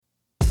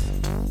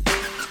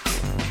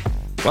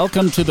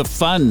Welcome to the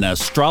Fun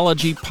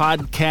Astrology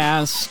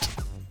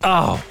Podcast.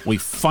 Oh, we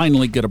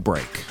finally get a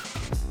break.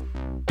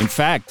 In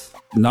fact,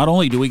 not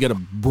only do we get a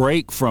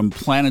break from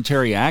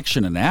planetary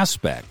action and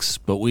aspects,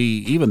 but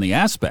even the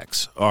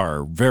aspects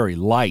are very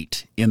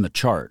light in the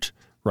chart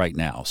right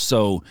now.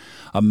 So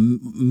a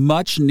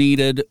much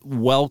needed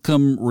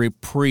welcome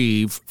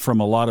reprieve from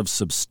a lot of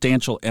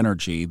substantial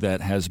energy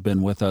that has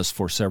been with us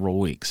for several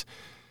weeks.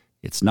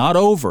 It's not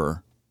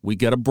over. We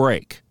get a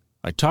break.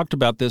 I talked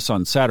about this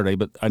on Saturday,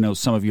 but I know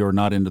some of you are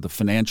not into the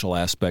financial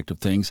aspect of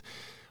things.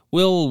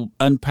 We'll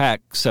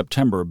unpack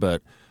September,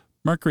 but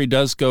Mercury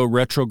does go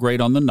retrograde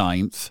on the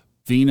 9th.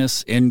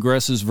 Venus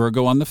ingresses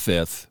Virgo on the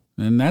 5th.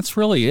 And that's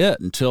really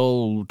it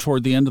until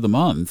toward the end of the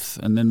month.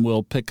 And then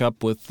we'll pick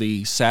up with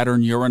the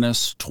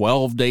Saturn-Uranus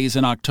 12 days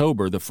in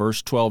October, the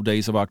first 12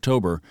 days of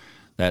October,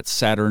 that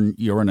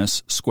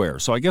Saturn-Uranus square.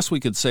 So I guess we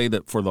could say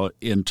that for the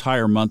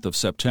entire month of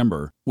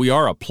September, we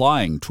are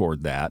applying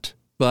toward that.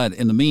 But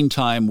in the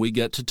meantime, we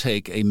get to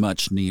take a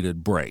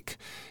much-needed break.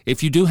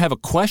 If you do have a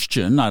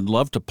question, I'd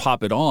love to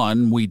pop it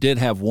on. We did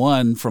have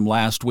one from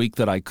last week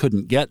that I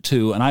couldn't get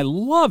to, and I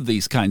love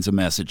these kinds of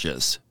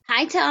messages.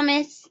 Hi,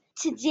 Thomas.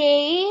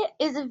 Today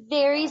is a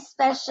very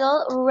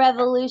special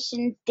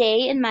revolution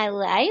day in my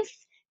life.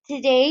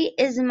 Today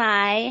is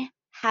my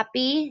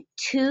happy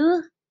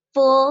 2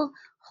 full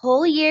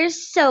whole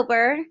years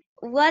sober.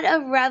 What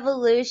a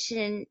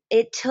revolution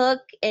it took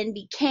and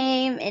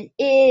became and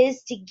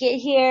is to get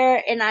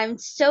here, and I'm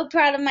so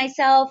proud of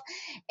myself,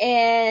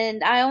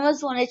 and I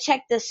almost want to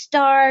check the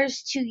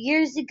stars 2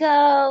 years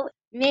ago.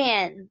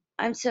 Man,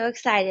 I'm so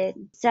excited.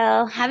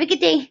 So have a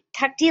good day.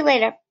 Talk to you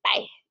later.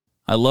 Bye.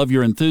 I love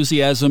your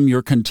enthusiasm,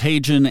 your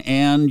contagion,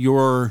 and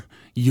your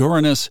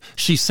Uranus.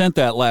 She sent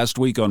that last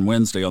week on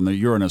Wednesday on the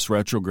Uranus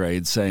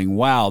retrograde saying,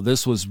 wow,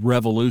 this was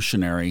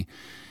revolutionary.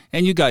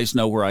 And you guys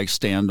know where I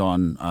stand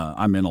on,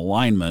 I'm in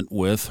alignment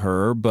with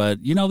her,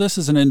 but, this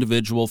is an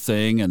individual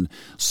thing, and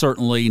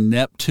certainly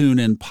Neptune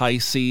in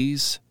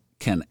Pisces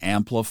can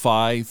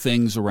amplify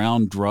things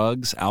around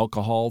drugs,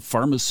 alcohol,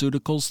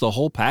 pharmaceuticals, the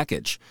whole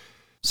package.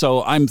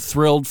 So I'm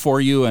thrilled for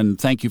you, and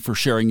thank you for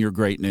sharing your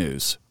great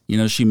news.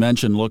 She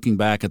mentioned looking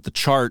back at the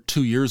chart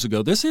 2 years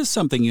ago, this is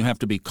something you have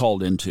to be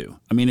called into.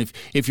 I mean,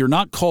 if you're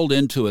not called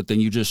into it,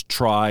 then you just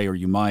try, or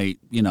you might,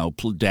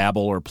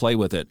 dabble or play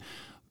with it.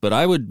 But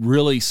I would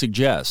really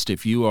suggest,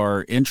 if you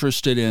are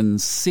interested in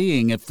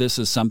seeing if this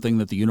is something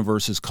that the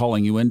universe is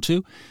calling you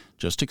into,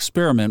 just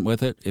experiment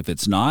with it. If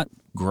it's not,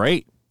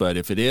 great. But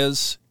if it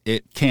is,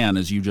 it can,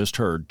 as you just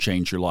heard,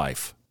 change your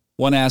life.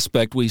 One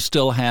aspect we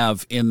still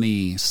have in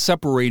the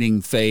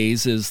separating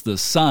phase is the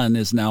sun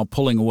is now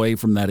pulling away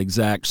from that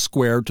exact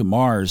square to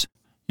Mars.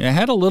 I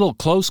had a little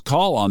close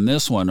call on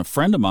this one. A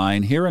friend of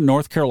mine here in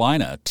North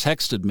Carolina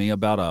texted me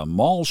about a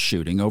mall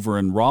shooting over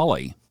in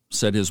Raleigh.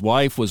 Said his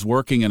wife was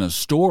working in a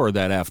store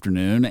that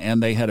afternoon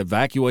and they had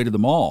evacuated the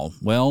mall.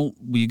 Well,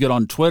 you get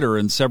on Twitter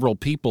and several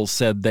people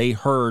said they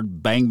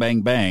heard bang,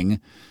 bang,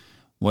 bang.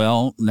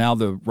 Well, now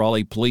the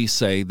Raleigh police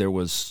say there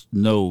was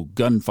no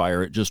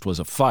gunfire, it just was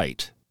a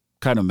fight.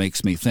 Kind of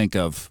makes me think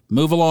of,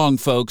 move along,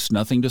 folks,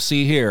 nothing to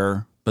see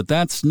here. But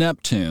that's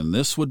Neptune.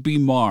 This would be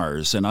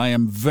Mars, and I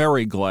am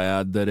very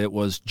glad that it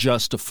was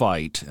just a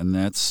fight. And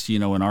that's,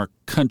 in our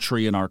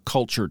country, in our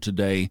culture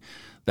today,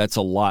 that's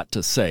a lot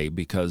to say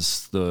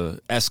because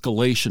the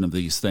escalation of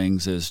these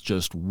things is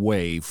just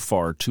way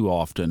far too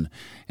often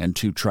and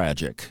too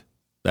tragic.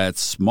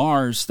 That's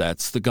Mars,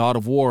 that's the god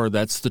of war,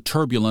 that's the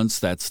turbulence,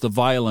 that's the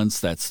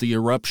violence, that's the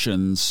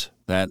eruptions.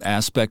 That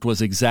aspect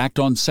was exact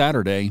on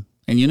Saturday.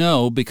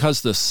 And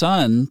because the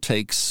sun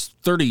takes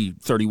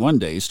 31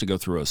 days to go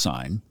through a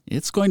sign,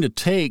 it's going to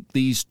take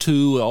these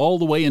two all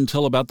the way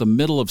until about the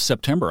middle of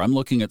September. I'm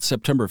looking at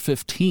September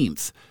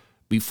 15th.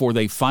 Before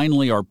they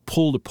finally are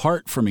pulled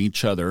apart from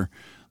each other,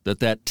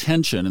 that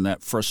tension and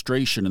that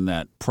frustration and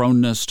that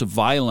proneness to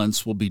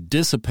violence will be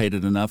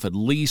dissipated enough, at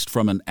least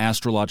from an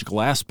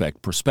astrological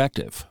aspect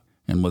perspective.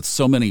 And with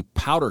so many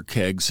powder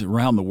kegs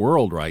around the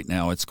world right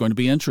now, it's going to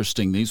be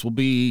interesting. These will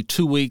be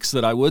 2 weeks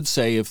that I would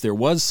say, if there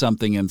was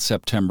something in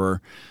September,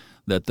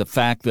 that the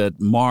fact that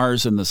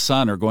Mars and the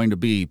sun are going to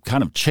be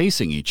kind of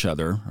chasing each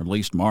other, or at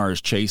least Mars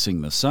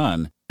chasing the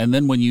sun, and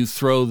then when you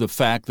throw the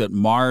fact that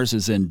Mars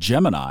is in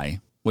Gemini,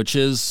 which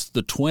is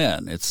the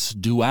twin. It's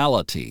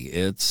duality.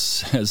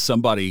 It's, as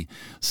somebody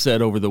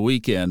said over the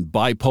weekend,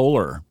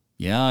 bipolar.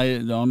 Yeah,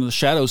 on the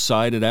shadow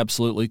side, it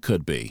absolutely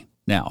could be.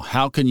 Now,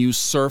 how can you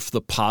surf the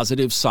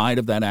positive side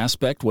of that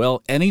aspect?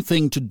 Well,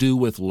 anything to do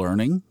with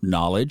learning,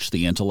 knowledge,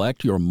 the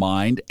intellect, your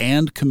mind,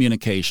 and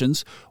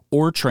communications,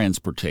 or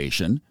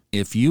transportation.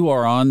 If you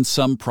are on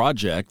some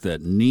project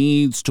that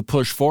needs to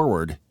push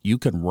forward, you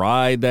can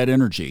ride that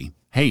energy.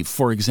 Hey,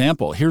 for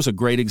example, here's a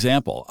great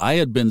example. I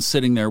had been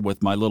sitting there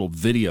with my little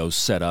video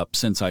set up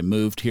since I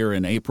moved here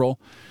in April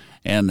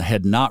and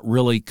had not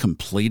really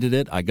completed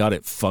it. I got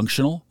it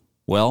functional.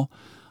 Well,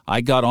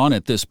 I got on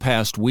it this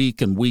past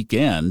week and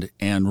weekend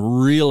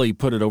and really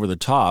put it over the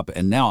top,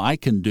 and now I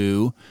can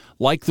do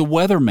like the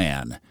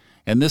weatherman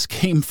And this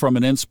came from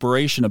an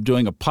inspiration of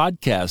doing a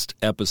podcast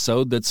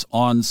episode that's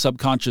on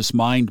subconscious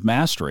mind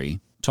mastery,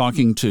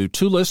 talking to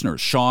two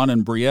listeners, Sean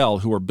and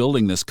Brielle, who are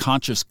building this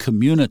conscious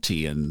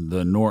community in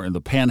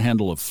the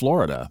panhandle of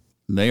Florida.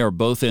 They are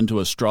both into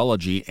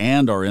astrology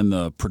and are in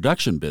the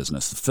production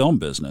business, the film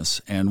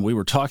business, and we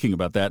were talking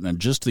about that, and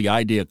just the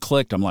idea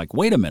clicked. I'm like,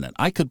 wait a minute,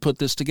 I could put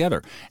this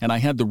together. And I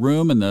had the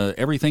room and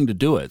everything to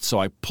do it, so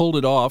I pulled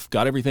it off,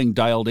 got everything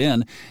dialed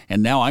in,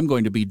 and now I'm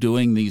going to be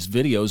doing these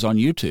videos on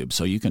YouTube,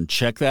 so you can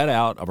check that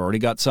out. I've already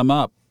got some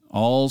up.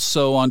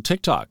 Also on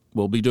TikTok,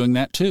 we'll be doing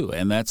that too,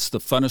 and that's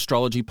the Fun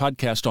Astrology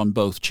Podcast on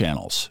both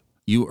channels.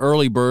 You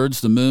early birds,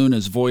 the moon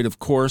is void of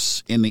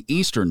course in the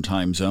Eastern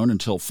time zone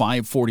until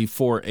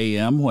 5:44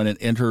 a.m. when it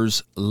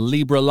enters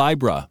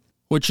Libra,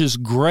 which is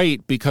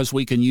great because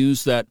we can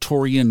use that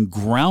Taurian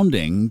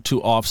grounding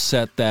to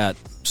offset that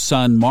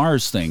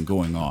Sun-Mars thing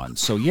going on.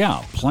 So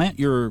yeah,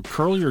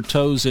 curl your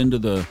toes into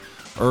the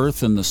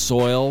earth and the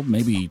soil,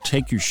 maybe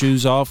take your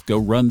shoes off, go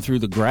run through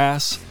the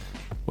grass.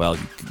 Well,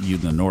 you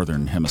in the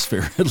northern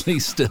hemisphere at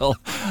least still.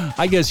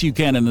 I guess you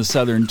can in the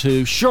southern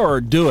too. Sure,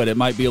 do it. It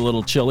might be a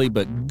little chilly,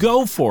 but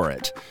go for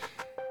it.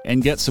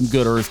 And get some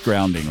good earth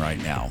grounding right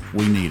now.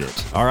 We need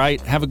it. All right,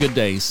 have a good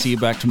day. See you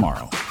back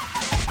tomorrow.